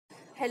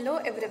Hello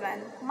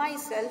everyone,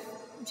 myself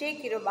J.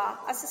 Kiruba,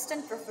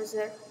 Assistant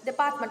Professor,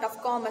 Department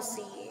of Commerce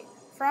CA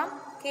from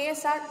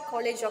KSR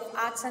College of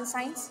Arts and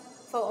Science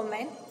for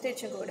Women,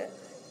 Tiruchengodu.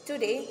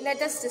 Today,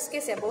 let us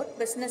discuss about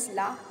Business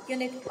Law,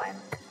 Unit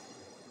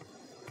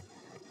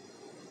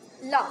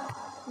 1. Law,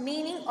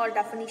 meaning or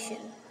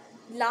definition.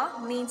 Law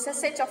means a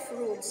set of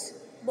rules.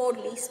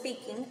 Broadly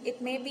speaking,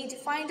 it may be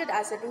defined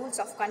as the rules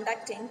of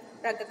conducting,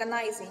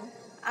 recognizing,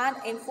 and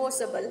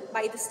enforceable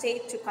by the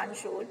state to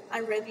control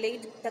and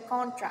regulate the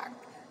contract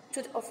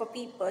of a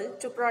people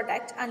to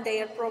protect and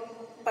their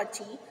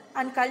property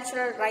and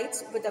cultural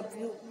rights with a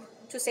view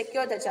to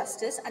secure the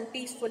justice and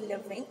peaceful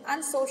living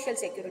and social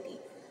security.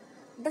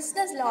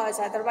 Business law is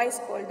otherwise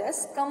called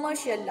as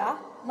commercial law,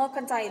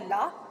 mercantile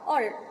law,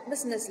 or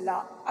business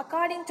law.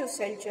 According to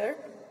Selcher,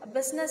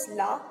 business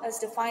law is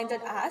defined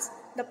as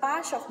the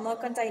patch of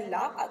mercantile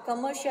law. A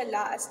commercial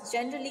law is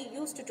generally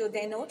used to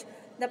denote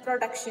the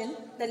production,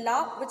 the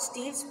law which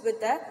deals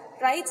with the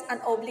rights and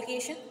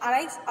obligations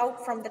arise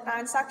out from the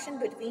transaction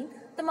between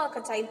the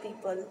mercantile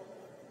people.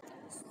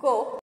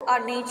 Scope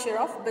or nature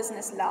of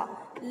business law.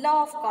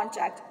 Law of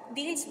contract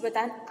deals with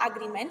an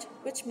agreement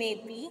which may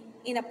be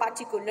in a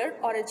particular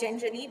or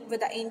generally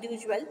with an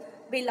individual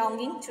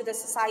belonging to the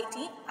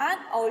society and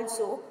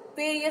also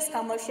various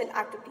commercial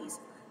activities.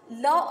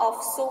 Law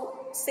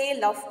of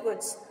sale of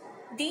goods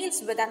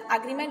deals with an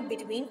agreement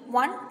between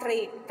one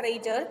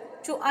trader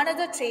to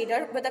another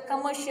trader with a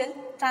commercial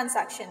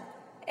transaction.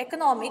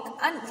 Economic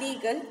and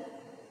legal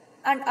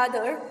and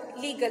other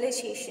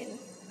legalization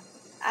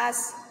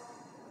as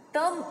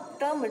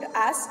termed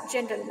as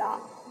general law,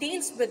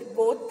 deals with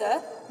both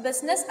the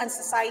business and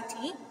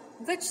society,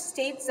 which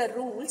states the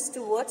rules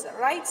towards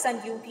rights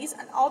and duties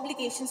and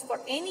obligations for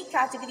any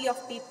category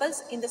of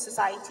peoples in the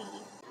society.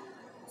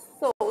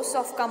 Source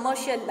of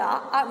commercial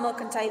law or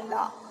mercantile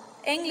law.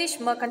 English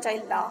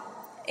mercantile law.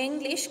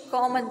 English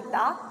common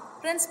law.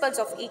 Principles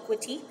of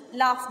equity.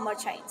 Law of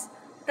merchants.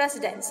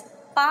 Precedents.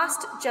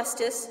 Past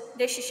justice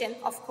decision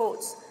of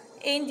courts.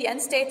 Indian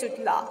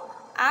statute law.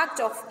 Act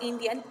of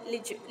Indian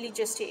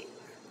Legislature.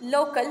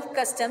 Local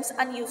customs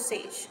and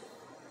usage.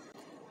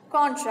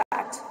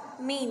 Contract.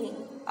 Meaning.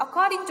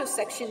 According to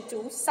Section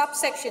 2,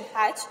 subsection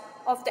H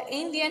of the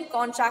Indian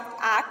Contract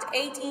Act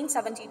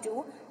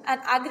 1872, an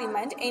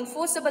agreement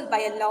enforceable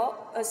by a law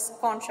is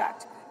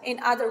contract. In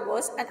other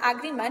words, an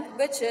agreement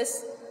which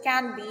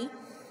can be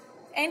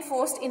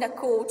enforced in a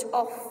court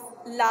of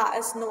law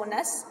is known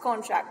as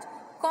contract.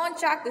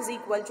 Contract is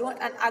equal to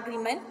an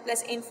agreement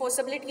plus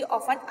enforceability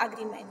of an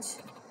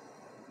agreement.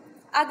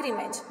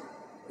 Agreement.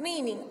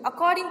 Meaning,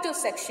 according to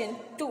Section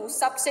 2,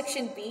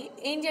 subsection B,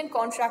 Indian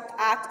Contract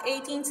Act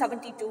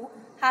 1872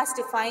 has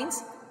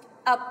defines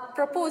a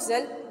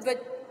proposal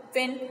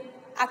when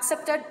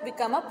accepted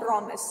become a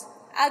promise.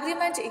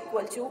 Agreement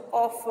equal to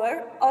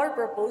offer or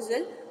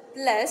proposal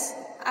plus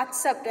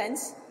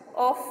acceptance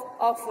of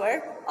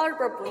offer or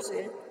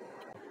proposal.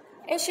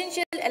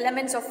 Essential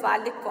elements of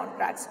valid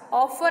contracts: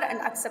 offer and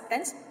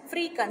acceptance,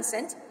 free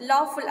consent,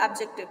 lawful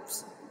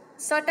objectives,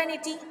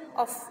 certainty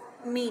of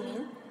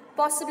meaning,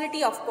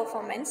 possibility of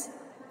performance,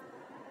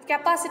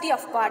 capacity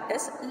of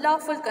parties,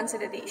 lawful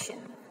consideration.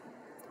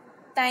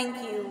 Thank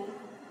you.